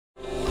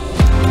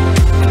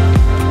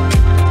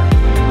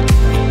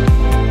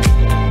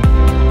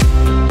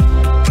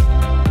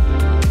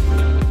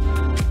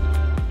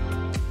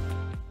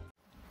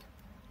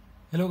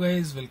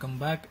welcome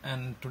back,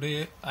 and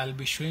today I'll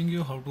be showing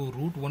you how to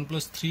root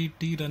OnePlus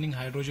 3T running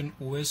Hydrogen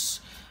OS.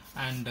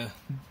 And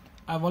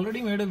I've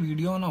already made a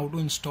video on how to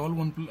install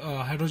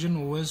Hydrogen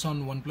OS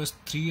on OnePlus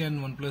 3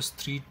 and OnePlus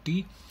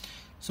 3T.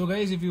 So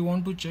guys, if you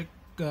want to check,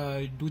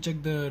 do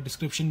check the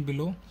description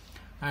below,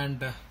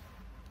 and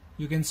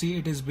you can see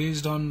it is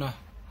based on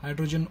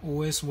Hydrogen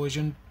OS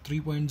version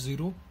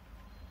 3.0.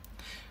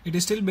 It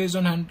is still based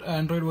on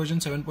Android version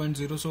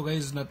 7.0. So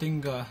guys,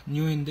 nothing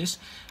new in this.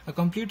 A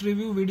complete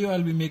review video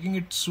I'll be making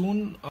it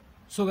soon.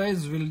 So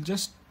guys, we'll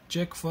just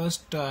check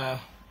first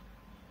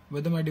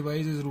whether my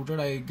device is rooted.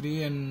 I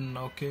agree and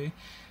okay.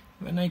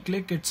 When I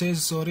click, it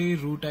says sorry,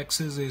 root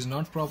access is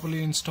not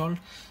properly installed.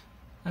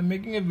 I'm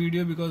making a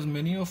video because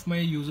many of my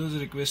users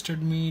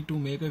requested me to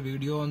make a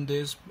video on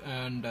this,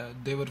 and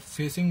they were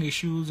facing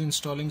issues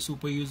installing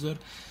SuperUser.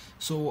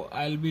 So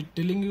I'll be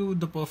telling you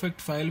the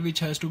perfect file which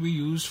has to be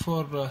used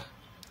for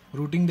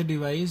rooting the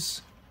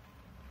device,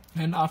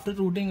 and after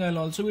rooting I'll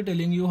also be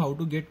telling you how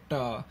to get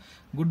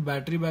good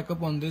battery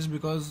backup on this,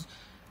 because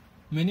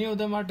many of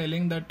them are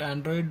telling that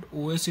Android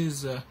OS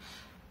is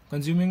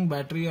consuming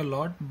battery a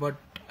lot, but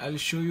I'll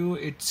show you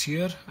it's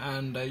here,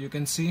 and you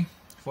can see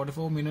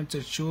 44 minutes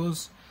it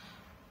shows,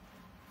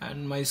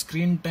 and my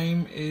screen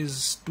time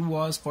is 2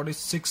 hours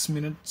 46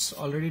 minutes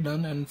already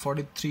done, and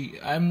 43.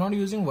 I am not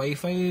using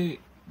Wi-Fi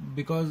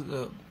because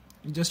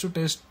just to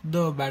test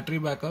the battery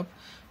backup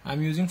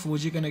I'm using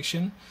 4G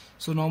connection.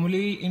 So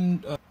normally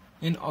in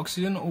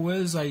Oxygen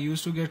OS I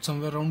used to get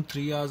somewhere around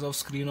 3 hours of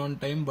screen on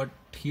time, but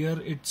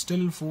here it's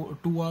still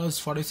 2 hours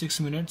 46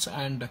 minutes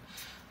and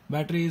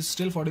battery is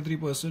still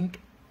 43%.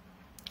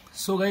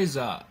 So guys,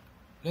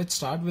 let's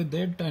start with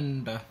it.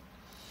 And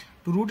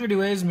to root your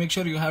device, make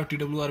sure you have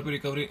TWRP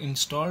recovery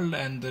installed,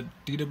 and the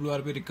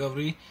TWRP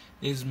recovery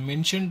is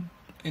mentioned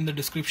in the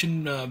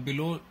description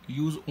below.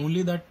 Use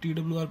only that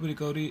TWRP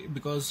recovery,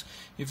 because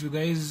if you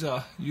guys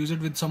use it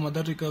with some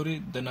other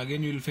recovery, then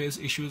again you will face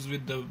issues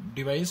with the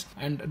device.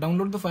 And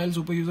download the file,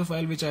 SuperUser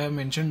file, which I have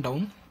mentioned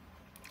down.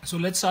 So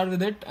let's start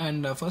with it,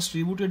 and first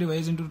reboot your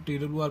device into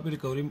TWRP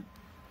recovery.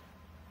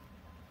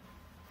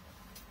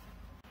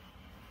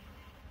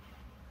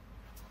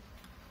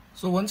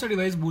 So once a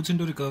device boots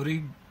into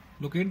recovery,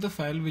 locate the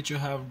file which you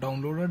have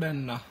downloaded,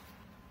 and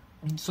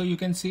so you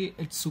can see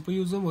it's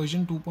SuperUser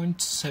version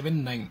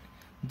 2.79.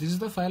 This is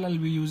the file I'll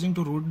be using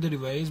to root the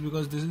device,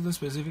 because this is the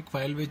specific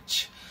file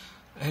which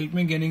helped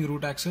me gaining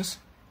root access.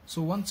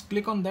 So once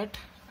click on that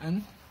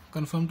and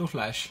confirm to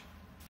flash.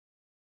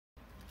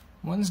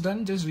 Once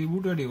done, just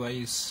reboot your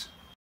device.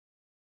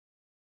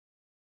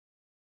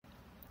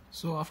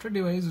 So after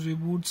device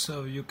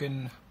reboots, you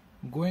can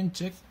go and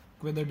check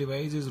whether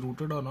device is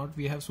rooted or not.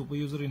 We have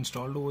SuperUser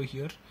installed over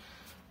here.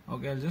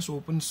 Okay, I'll just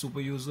open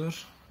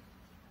SuperUser.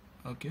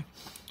 Okay,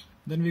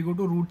 then we go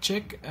to root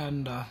check,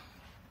 and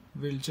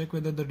we'll check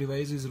whether the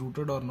device is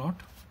rooted or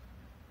not.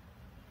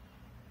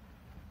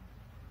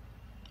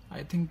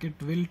 I think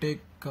it will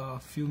take a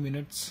few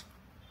minutes.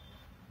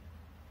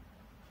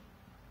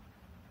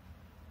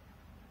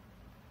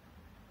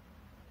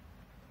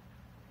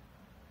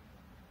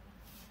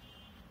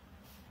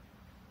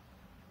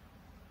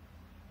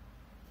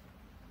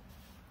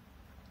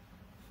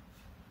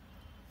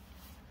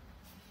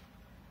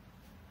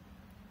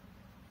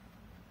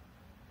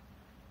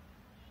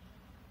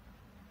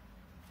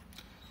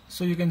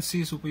 So you can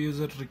see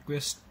SuperUser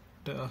request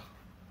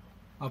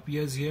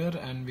appears here,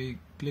 and we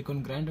click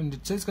on grant, and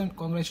it says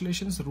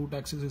congratulations, root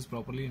access is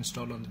properly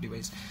installed on the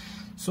device.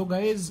 So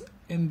guys,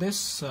 in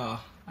this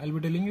I'll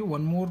be telling you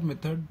one more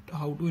method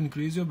how to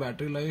increase your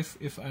battery life.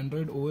 If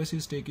Android OS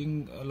is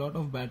taking a lot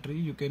of battery,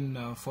 you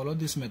can follow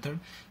this method.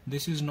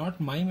 This is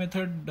not my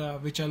method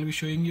which I'll be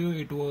showing you.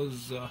 It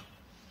was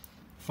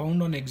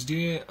found on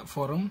XDA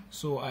forum,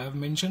 so I have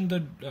mentioned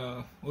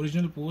the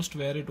original post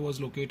where it was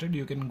located.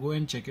 You can go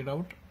and check it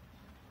out.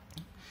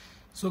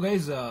 So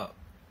guys,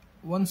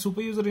 once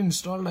SuperUser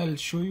installed, I'll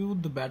show you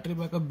the battery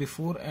backup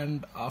before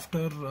and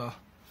after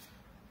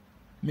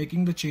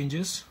making the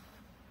changes.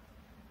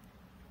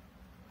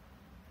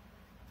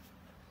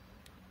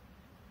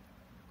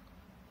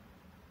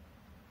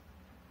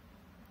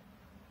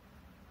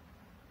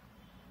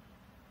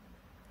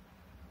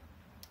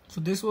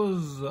 So this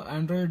was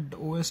Android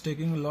OS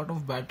taking a lot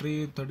of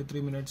battery,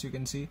 33 minutes you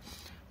can see,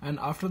 and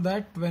after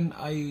that when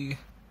I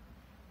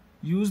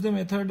use the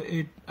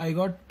method, I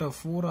got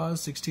 4 hours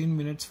 16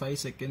 minutes 5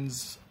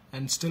 seconds,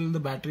 and still the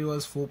battery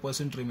was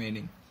 4%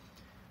 remaining.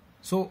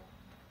 So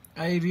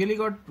I really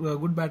got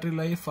good battery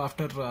life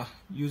after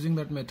using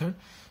that method.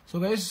 So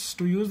guys,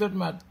 to use that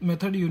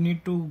method, you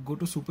need to go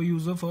to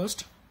SuperUser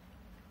first,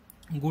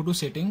 go to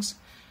settings,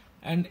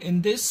 and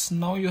in this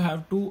now you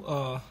have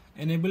to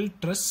enable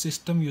trust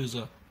system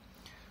user.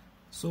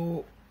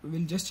 So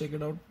we'll just check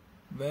it out.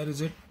 Where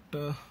is it?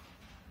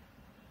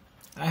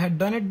 I had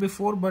done it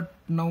before, but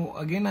now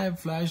again I have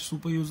flashed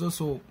SuperUser,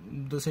 so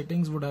the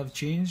settings would have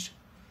changed.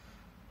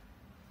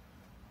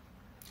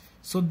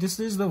 So this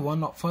is the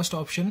first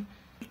option,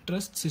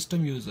 trust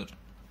system user.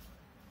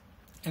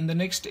 And the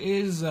next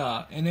is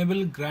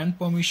enable grant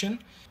permission.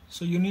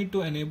 So you need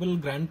to enable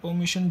grant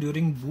permission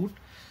during boot.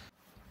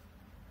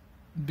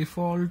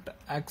 Default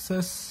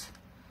access,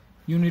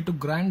 you need to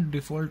grant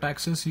default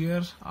access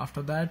here.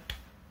 After that,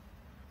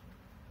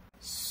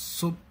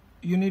 so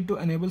you need to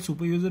enable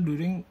SuperUser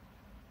during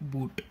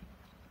boot,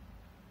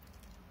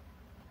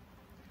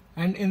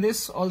 and in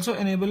this also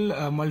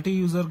enable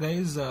multi-user,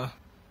 guys.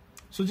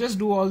 So just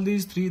do all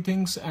these three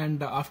things,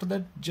 and after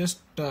that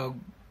just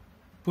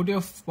put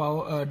your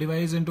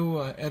device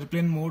into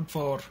airplane mode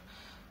for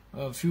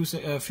a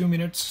few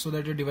minutes so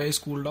that your device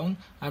cool down.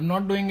 I'm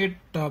not doing it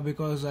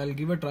because I'll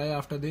give a try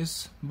after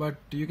this, but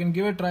you can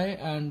give a try,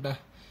 and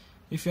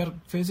if you're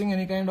facing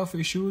any kind of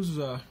issues,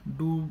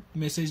 do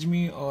message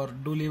me or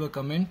do leave a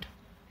comment.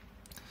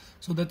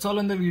 So that's all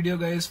in the video,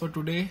 guys, for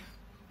today.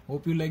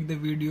 Hope you like the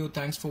video.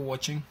 Thanks for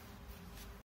watching.